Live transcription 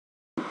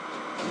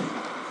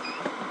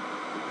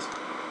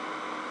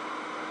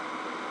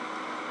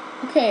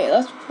Okay,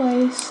 let's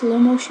play slow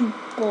motion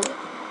bullet.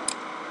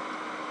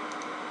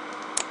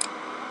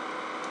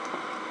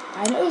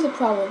 I know there's a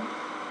problem.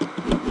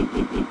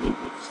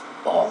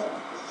 Oh.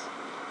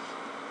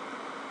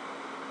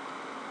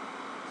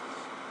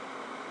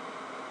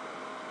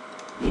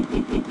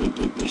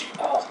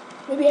 Oh,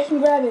 maybe I can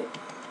grab it.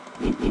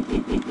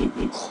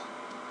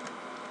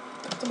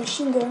 Got the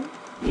machine gun.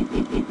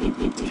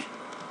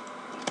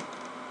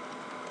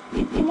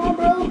 Come on,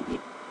 bro.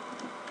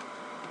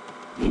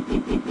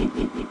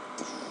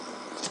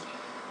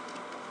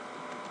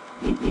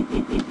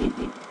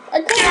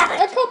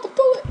 I caught the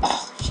bullet.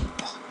 Oh shit!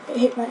 Oh, it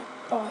hit my.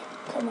 Oh, I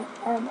cut my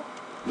arm off.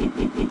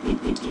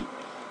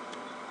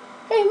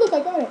 Hey, look! I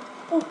got it.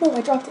 Oh no!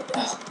 I dropped it.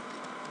 Oh.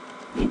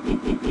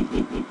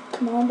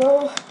 Come on,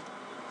 bro.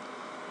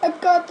 I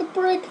got the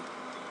brick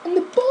and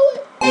the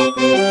bullet.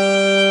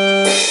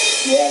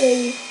 Yeah,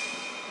 baby.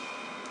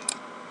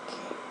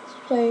 Okay, let's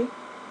play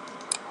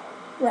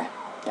Rap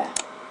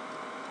Battle.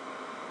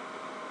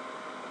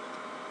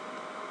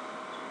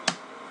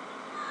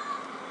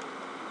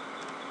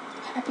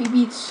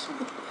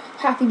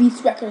 Happy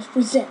Beats Records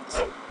presents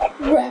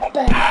Rap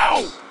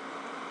Battle.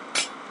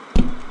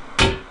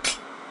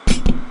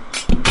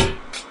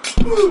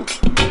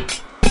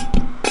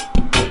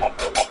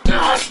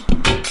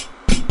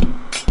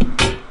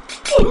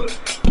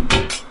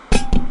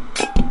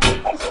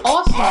 That's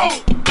awesome.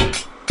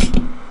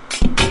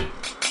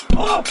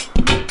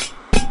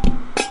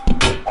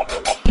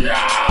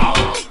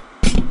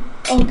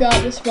 Oh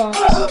god, this rocks.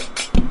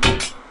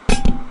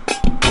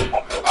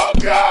 Oh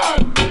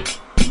god!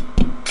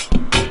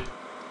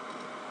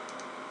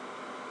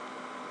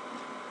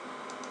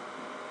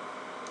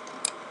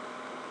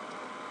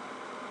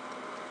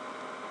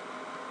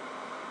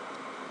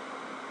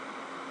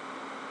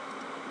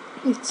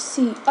 Let's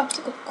see,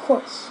 Obstacle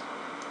Course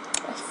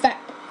by Fat.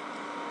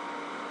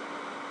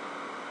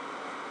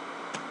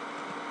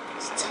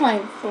 It's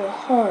time for a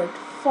hard,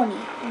 funny,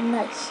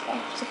 nice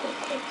obstacle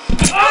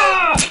course.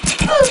 Ah!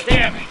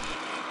 Damn it!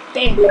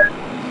 Damn.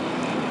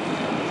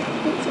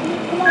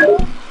 Come on, bro.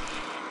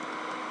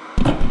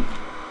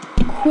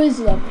 Quiz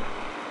level.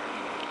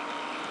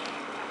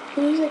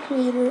 Who is the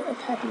creator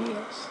of Happy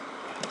Meals?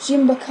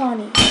 Jim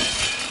Bacani.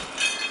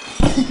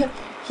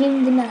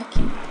 Jim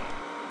Benaki.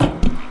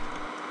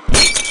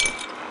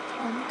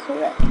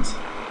 Correct.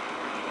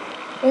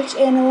 Which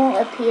animal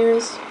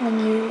appears when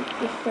you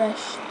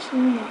refresh too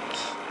much?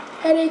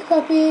 Headache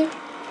puppy.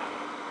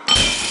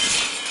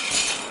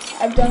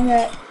 I've done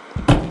that.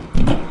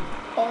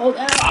 Oh,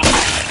 that.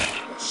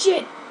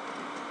 Shit.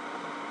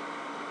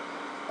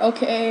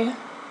 Okay.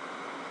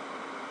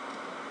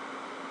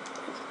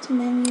 To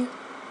menu.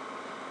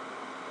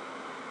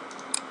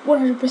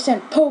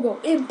 100% Pogo.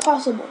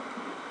 Impossible.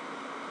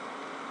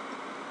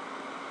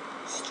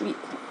 Street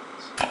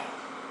coins.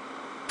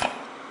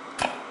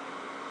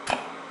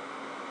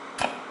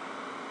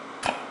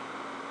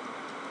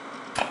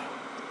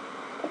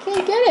 I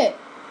can't get it.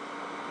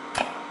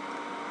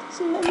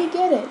 Doesn't let me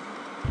get it.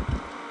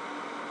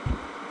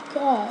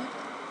 God.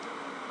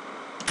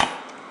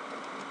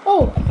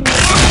 Oh, I can get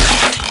it.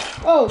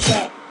 Oh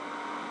god.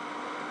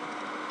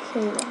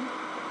 Okay then.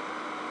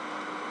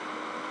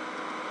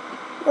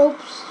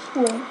 Rope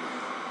swing.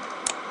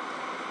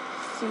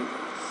 See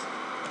this.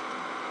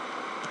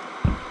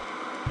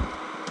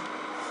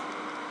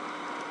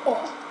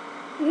 Oh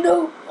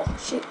no! Oh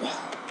shit!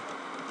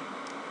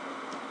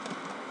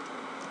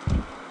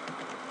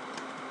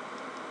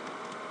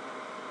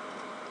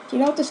 Do you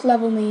know what this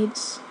level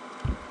needs?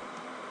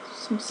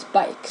 Some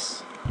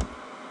spikes.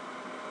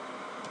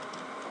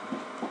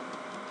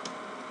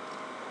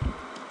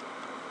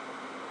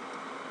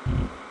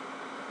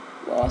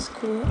 Well, that's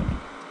cool.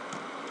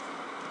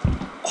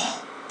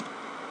 Oh,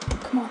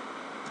 come on.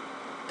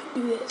 I can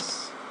do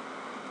this.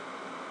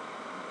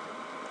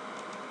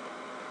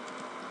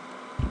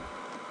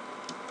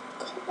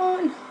 Come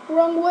on.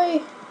 Wrong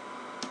way.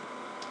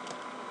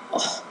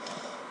 Oh.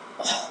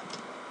 Oh.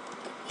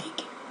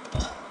 Make it.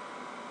 Oh.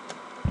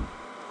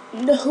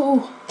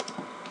 No.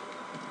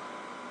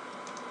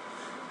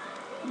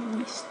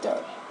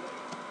 Restart.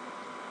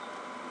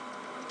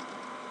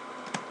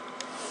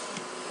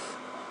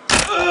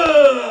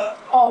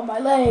 Oh, my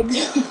legs.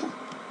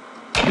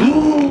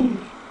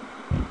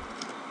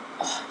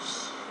 Oh,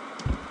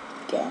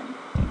 again.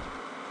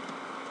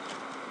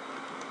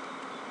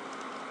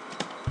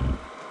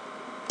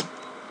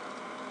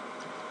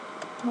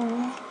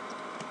 Oh.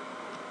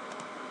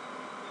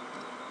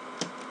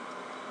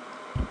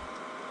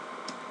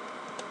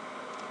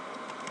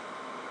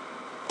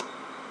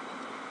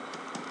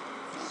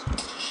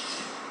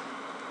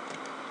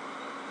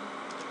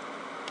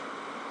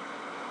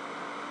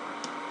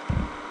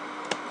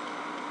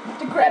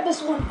 To grab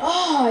this one.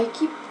 Oh,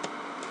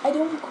 I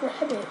don't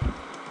grab it.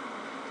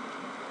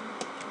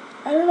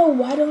 I don't know,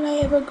 why don't I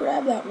ever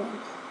grab that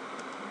one?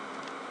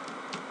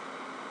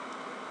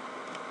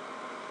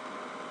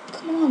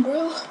 Come on,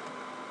 bro.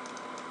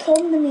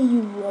 Come to me,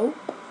 you rope.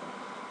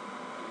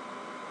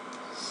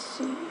 Let's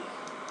see.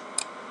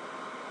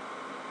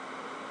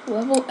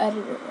 Level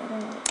editor, I don't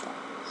know what that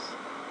is.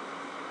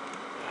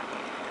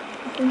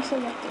 Then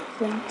select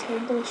the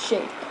rectangle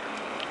shape.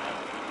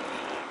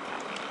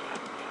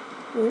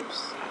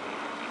 Whoops.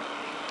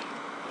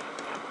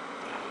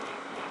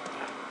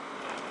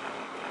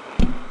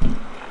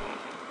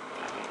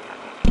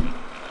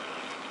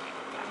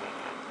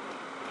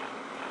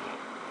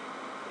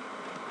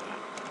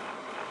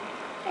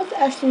 That's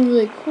actually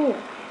really cool.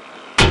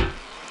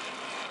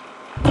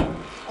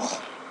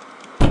 Oh.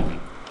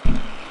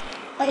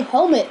 My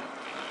helmet.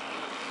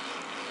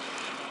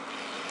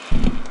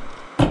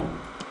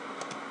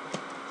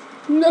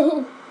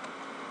 No.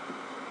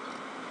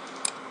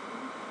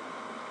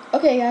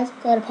 Okay, guys,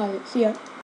 gotta pause it. See ya.